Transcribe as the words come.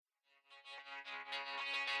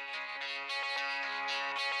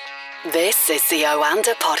This is the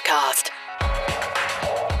Oanda Podcast.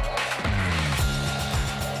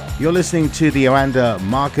 You're listening to the Oanda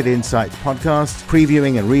Market Insights Podcast,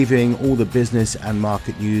 previewing and reviewing all the business and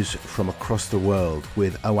market news from across the world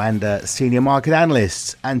with Oanda senior market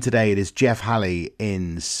analysts. And today it is Jeff Halley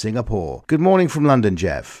in Singapore. Good morning from London,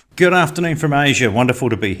 Jeff. Good afternoon from Asia. Wonderful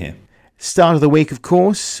to be here. Start of the week, of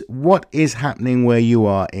course. What is happening where you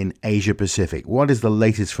are in Asia Pacific? What is the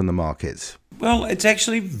latest from the markets? Well, it's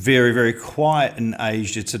actually very, very quiet in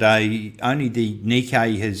Asia today. Only the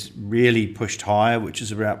Nikkei has really pushed higher, which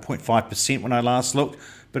is about 0.5% when I last looked.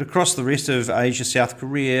 But across the rest of Asia, South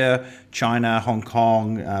Korea, China, Hong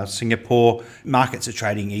Kong, Singapore, markets are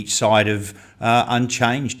trading each side of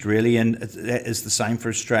unchanged, really, and that is the same for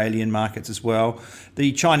Australian markets as well.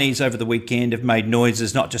 The Chinese over the weekend have made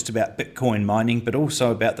noises not just about Bitcoin mining, but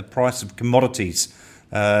also about the price of commodities.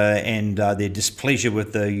 And their displeasure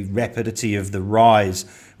with the rapidity of the rise.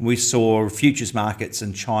 We saw futures markets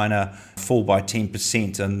in China fall by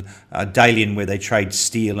 10%, and Dalian, where they trade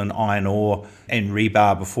steel and iron ore and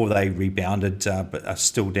rebar before they rebounded, but are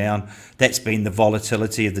still down. That's been the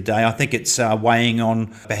volatility of the day. I think it's weighing on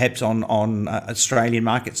perhaps on Australian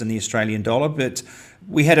markets and the Australian dollar, but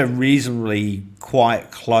we had a reasonably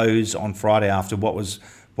quiet close on Friday after what was,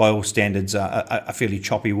 by all standards, a fairly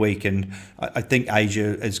choppy week, and I think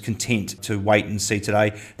Asia is content to wait and see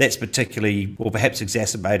today. That's particularly, or perhaps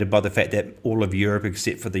exacerbated by the fact that all of Europe,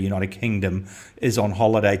 except for the United Kingdom, is on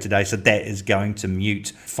holiday today, so that is going to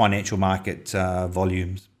mute financial market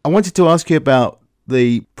volumes. I wanted to ask you about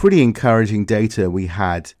the pretty encouraging data we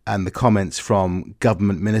had and the comments from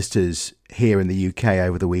government ministers here in the UK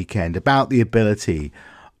over the weekend about the ability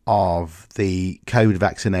of the COVID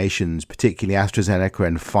vaccinations, particularly AstraZeneca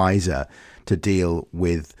and Pfizer, to deal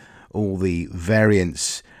with all the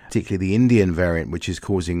variants, particularly the Indian variant, which is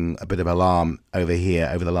causing a bit of alarm over here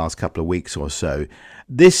over the last couple of weeks or so.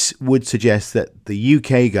 This would suggest that the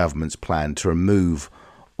UK government's plan to remove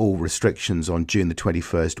all restrictions on June the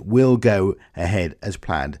 21st will go ahead as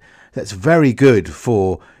planned. That's very good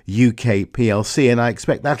for UK PLC, and I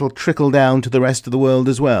expect that'll trickle down to the rest of the world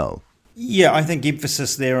as well. Yeah, I think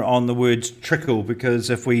emphasis there on the words trickle, because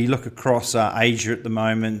if we look across Asia at the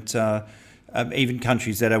moment, even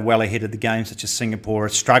countries that are well ahead of the game, such as Singapore, are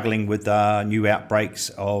struggling with new outbreaks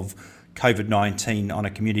of COVID-19 on a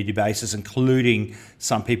community basis, including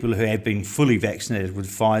some people who have been fully vaccinated with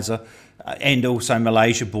Pfizer. And also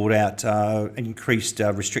Malaysia brought out increased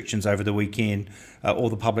restrictions over the weekend. All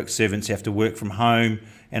the public servants have to work from home,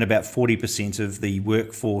 and about 40% of the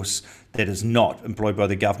workforce that is not employed by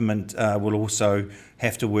the government will also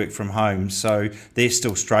have to work from home. So they're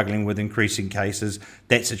still struggling with increasing cases.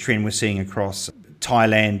 That's a trend we're seeing across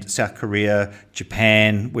Thailand, South Korea,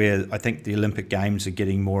 Japan, where I think the Olympic Games are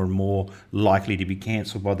getting more and more likely to be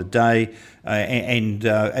cancelled by the day, and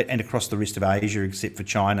across the rest of Asia except for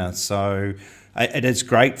China. So it is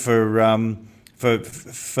great for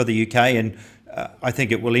the UK, and I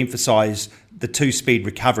think it will emphasise the two-speed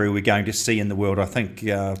recovery we're going to see in the world. I think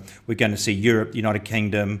we're going to see Europe, United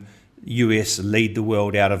Kingdom, US lead the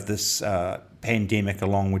world out of this pandemic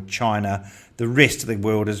along with China. The rest of the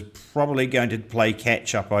world is probably going to play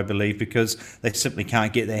catch-up, I believe, because they simply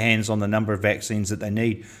can't get their hands on the number of vaccines that they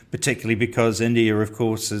need, particularly because India, of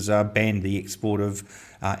course, has banned the export of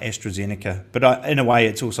AstraZeneca. But in a way,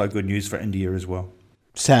 it's also good news for India as well.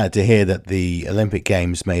 Sad to hear that the Olympic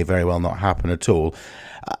Games may very well not happen at all.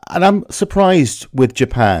 And I'm surprised with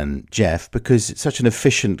Japan, Jeff, because it's such an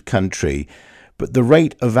efficient country, but the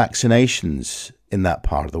rate of vaccinations in that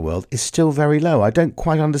part of the world is still very low. I don't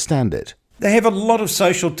quite understand it. They have a lot of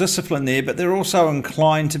social discipline there, but they're also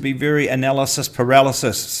inclined to be very analysis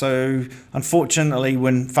paralysis. So unfortunately,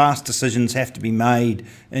 when fast decisions have to be made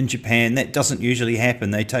in Japan, that doesn't usually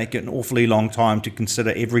happen. They take an awfully long time to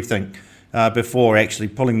consider everything before actually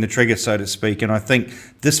pulling the trigger, so to speak. And I think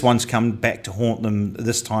this one's come back to haunt them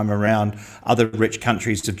this time around. Other rich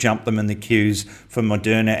countries have jumped them in the queues for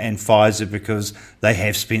Moderna and Pfizer because they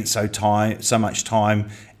have spent so much time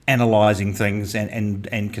analysing things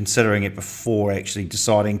and considering it before actually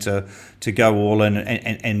deciding to go all in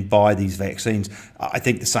and buy these vaccines. I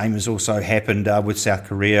think the same has also happened with South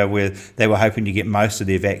Korea, where they were hoping to get most of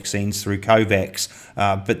their vaccines through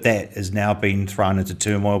COVAX, but that has now been thrown into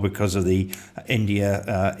turmoil because of the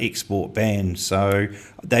India export ban. So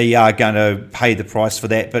they are going to pay the price for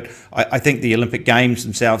that. But I think the Olympic Games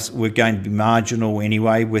themselves were going to be marginal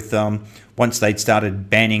anyway, with once they'd started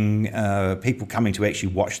banning people coming to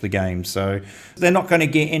actually watch the games. So they're not going to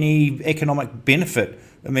get any economic benefit.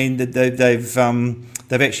 I mean, they've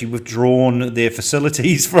they've actually withdrawn their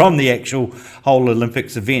facilities from the actual whole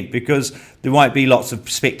Olympics event, because there won't be lots of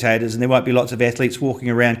spectators and there won't be lots of athletes walking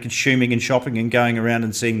around consuming and shopping and going around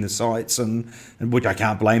and seeing the sights, and which I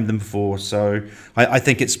can't blame them for. So I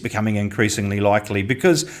think it's becoming increasingly likely,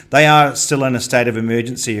 because they are still in a state of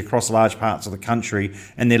emergency across large parts of the country,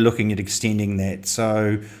 and they're looking at extending that.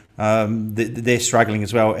 So they're struggling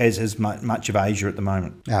as well, as is much of Asia at the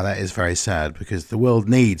moment. Now, that is very sad, because the world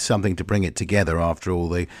needs something to bring it together after all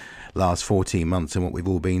the last 14 months and what we've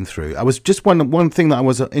all been through. I was just one thing that I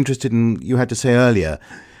was interested in you had to say earlier.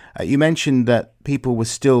 You mentioned that people were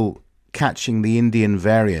still catching the Indian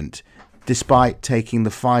variant despite taking the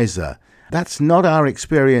Pfizer. That's not our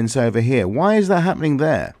experience over here. Why is that happening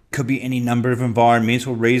there? Could be any number of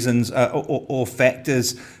environmental reasons or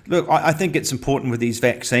factors. Look, I think it's important with these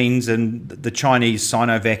vaccines, and the Chinese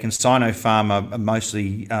Sinovac and Sinopharm are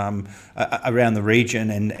mostly around the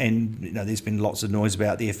region, and there's been lots of noise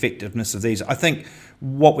about the effectiveness of these. I think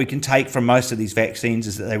what we can take from most of these vaccines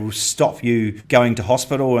is that they will stop you going to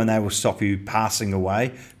hospital and they will stop you passing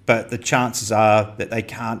away, but the chances are that they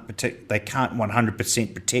can't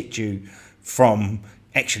 100% protect you from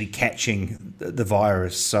actually catching the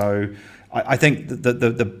virus. So I think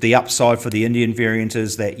the upside for the Indian variant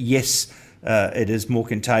is that, yes, it is more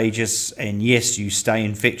contagious, and yes, you stay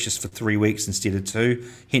infectious for 3 weeks instead of 2.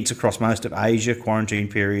 Hence, across most of Asia, quarantine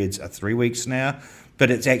periods are 3 weeks now. But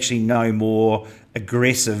it's actually no more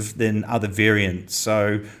aggressive than other variants.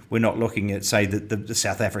 So we're not looking at, say, the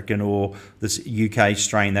South African or this UK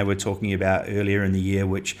strain they were talking about earlier in the year,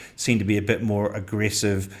 which seemed to be a bit more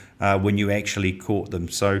aggressive when you actually caught them.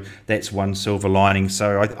 So that's one silver lining.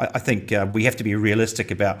 So I think we have to be realistic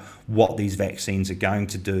about what these vaccines are going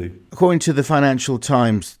to do. According to the Financial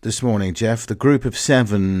Times this morning, Jeff, the Group of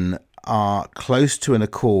Seven are close to an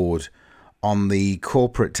accord on the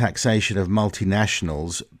corporate taxation of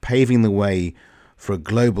multinationals, paving the way for a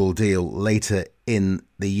global deal later in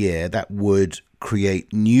the year that would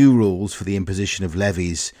create new rules for the imposition of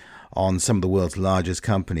levies on some of the world's largest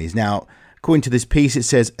companies. Now, according to this piece, it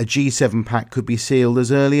says a G7 pact could be sealed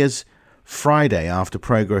as early as Friday after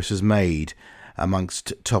progress is made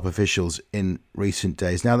amongst top officials in recent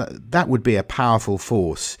days. Now, that would be a powerful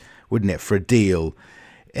force, wouldn't it, for a deal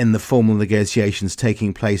in the formal negotiations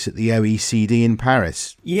taking place at the OECD in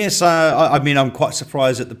Paris? Yes, I mean, I'm quite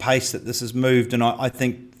surprised at the pace that this has moved, and I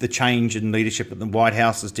think the change in leadership at the White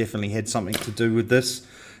House has definitely had something to do with this.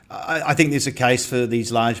 I think there's a case for these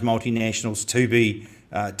large multinationals to be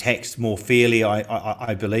taxed more fairly,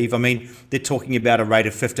 I believe. I mean, they're talking about a rate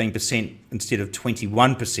of 15% instead of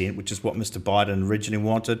 21%, which is what Mr. Biden originally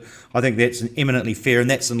wanted. I think that's eminently fair, and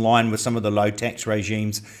that's in line with some of the low tax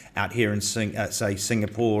regimes out here in, say,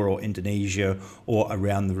 Singapore or Indonesia or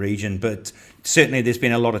around the region. But certainly there's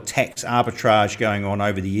been a lot of tax arbitrage going on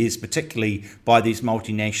over the years, particularly by these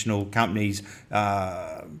multinational companies,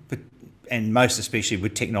 and most especially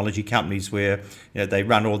with technology companies, where they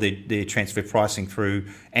run all their transfer pricing through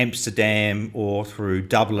Amsterdam or through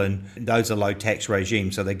Dublin. Those are low tax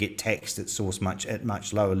regimes, so they get taxed at source at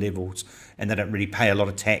much lower levels, and they don't really pay a lot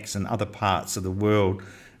of tax in other parts of the world.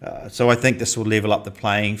 So I think this will level up the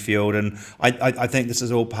playing field, and I think this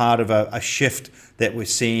is all part of a shift that we're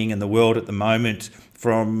seeing in the world at the moment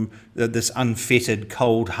from this unfettered,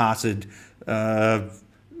 cold-hearted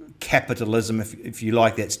capitalism, if you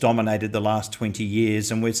like, that's dominated the last 20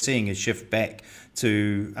 years, and we're seeing a shift back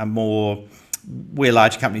to a more where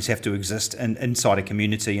large companies have to exist inside a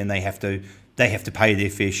community, and they have to pay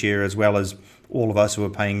their fair share, as well as all of us who are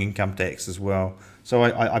paying income tax as well. So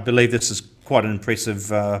I believe this is quite an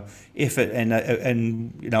impressive effort, and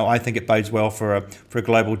I think it bodes well for a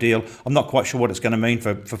global deal. I'm not quite sure what it's going to mean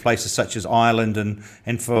for places such as Ireland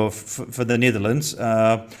and for the Netherlands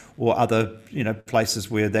or other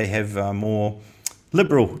places where they have more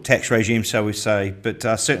liberal tax regimes, shall we say. But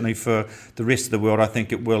certainly for the rest of the world, I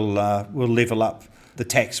think it will level up the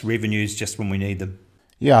tax revenues just when we need them.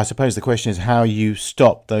 Yeah, I suppose the question is how you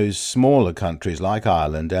stop those smaller countries like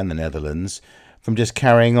Ireland and the Netherlands from just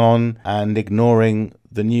carrying on and ignoring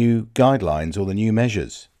the new guidelines or the new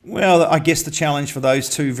measures. Well, I guess the challenge for those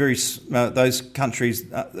those countries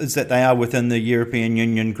is that they are within the European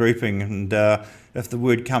Union grouping, and if the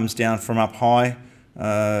word comes down from up high,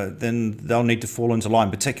 then they'll need to fall into line,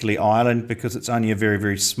 particularly Ireland, because it's only a very,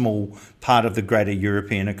 very small part of the greater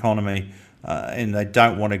European economy, and they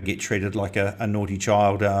don't want to get treated like a naughty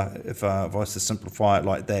child, if I was to simplify it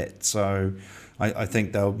like that. So I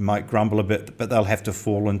think they might grumble a bit, but they'll have to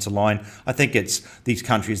fall into line. I think it's these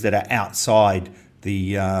countries that are outside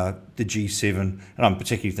the G7, and I'm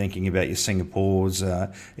particularly thinking about your Singapores,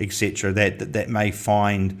 etc., that may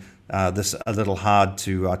find this a little hard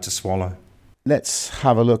to swallow. Let's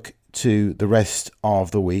have a look to the rest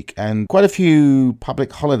of the week, and quite a few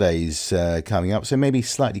public holidays coming up, so maybe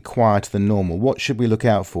slightly quieter than normal. What should we look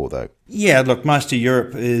out for, though? Yeah, look, most of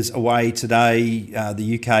Europe is away today.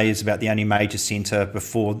 The UK is about the only major centre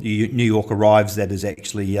before New York arrives that is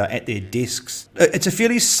actually at their desks. It's a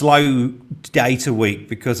fairly slow data week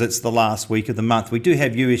because it's the last week of the month. We do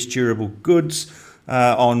have US durable goods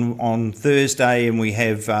on Thursday, and we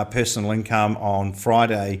have personal income on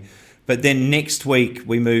Friday. But then next week,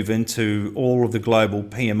 we move into all of the global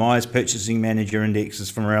PMIs, Purchasing Manager Indexes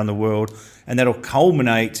from around the world, and that'll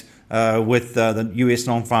culminate with the US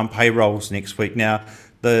non-farm payrolls next week. Now,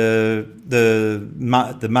 the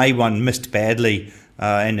May one missed badly,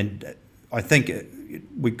 and I think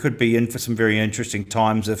we could be in for some very interesting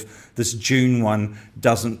times if this June one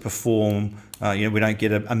doesn't perform. We don't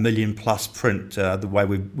get a million plus print the way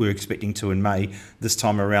we were expecting to in May this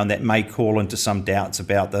time around. That may call into some doubts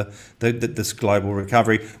about this global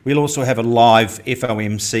recovery. We'll also have a live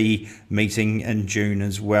FOMC meeting in June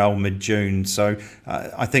as well, mid-June. So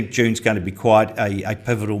I think June's going to be quite a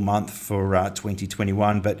pivotal month for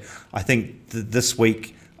 2021. But I think this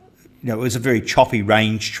week, it was a very choppy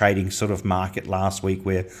range trading sort of market last week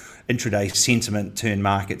where intraday sentiment turned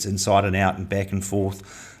markets inside and out and back and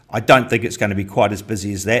forth. I don't think it's going to be quite as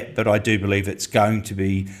busy as that, but I do believe it's going to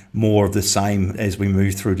be more of the same as we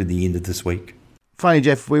move through to the end of this week. Finally,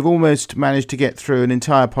 Jeff, we've almost managed to get through an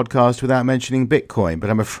entire podcast without mentioning Bitcoin, but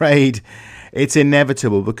I'm afraid it's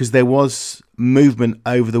inevitable because there was movement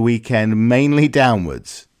over the weekend, mainly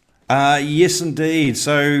downwards. Yes, indeed.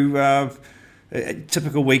 So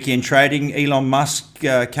typical weekend trading. Elon Musk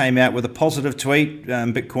came out with a positive tweet.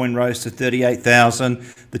 Bitcoin rose to 38,000.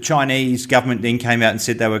 The Chinese government then came out and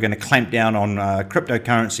said they were going to clamp down on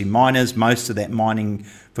cryptocurrency miners. Most of that mining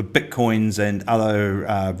for Bitcoins and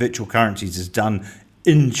other virtual currencies is done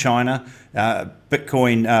in China.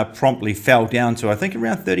 Bitcoin promptly fell down to, I think,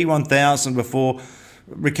 around 31,000 before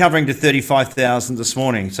recovering to 35,000 this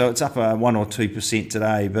morning. So it's up 1 or 2%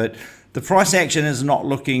 today. But the price action is not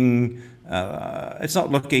looking... it's not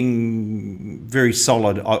looking very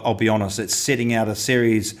solid, I'll be honest. It's setting out a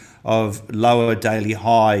series of lower daily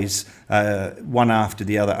highs, one after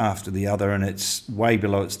the other, and it's way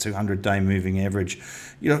below its 200-day moving average.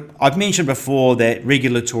 I've mentioned before that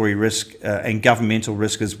regulatory risk and governmental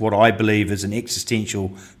risk is what I believe is an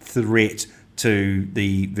existential threat to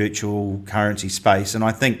the virtual currency space, and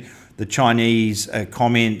I think the Chinese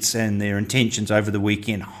comments and their intentions over the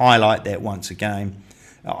weekend highlight that once again.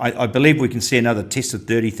 I believe we can see another test of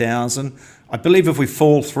 30,000. I believe if we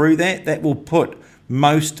fall through that will put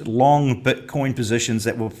most long Bitcoin positions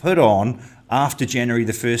that were put on after January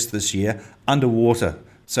the 1st this year underwater.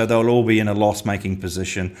 So they'll all be in a loss-making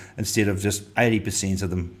position instead of just 80%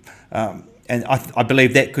 of them. And I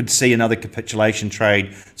believe that could see another capitulation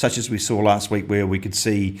trade, such as we saw last week, where we could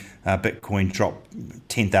see Bitcoin drop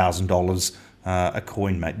 $10,000 a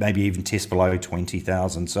coin, maybe even test below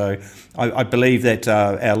 20,000. So I believe that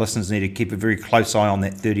our listeners need to keep a very close eye on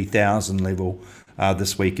that 30,000 level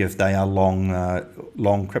this week if they are long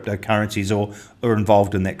cryptocurrencies or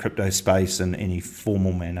involved in that crypto space in any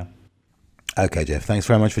formal manner. Okay, Jeff, thanks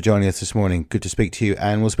very much for joining us this morning. Good to speak to you,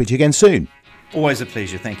 and we'll speak to you again soon. Always a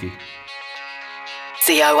pleasure. Thank you.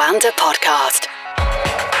 The Oanda Podcast.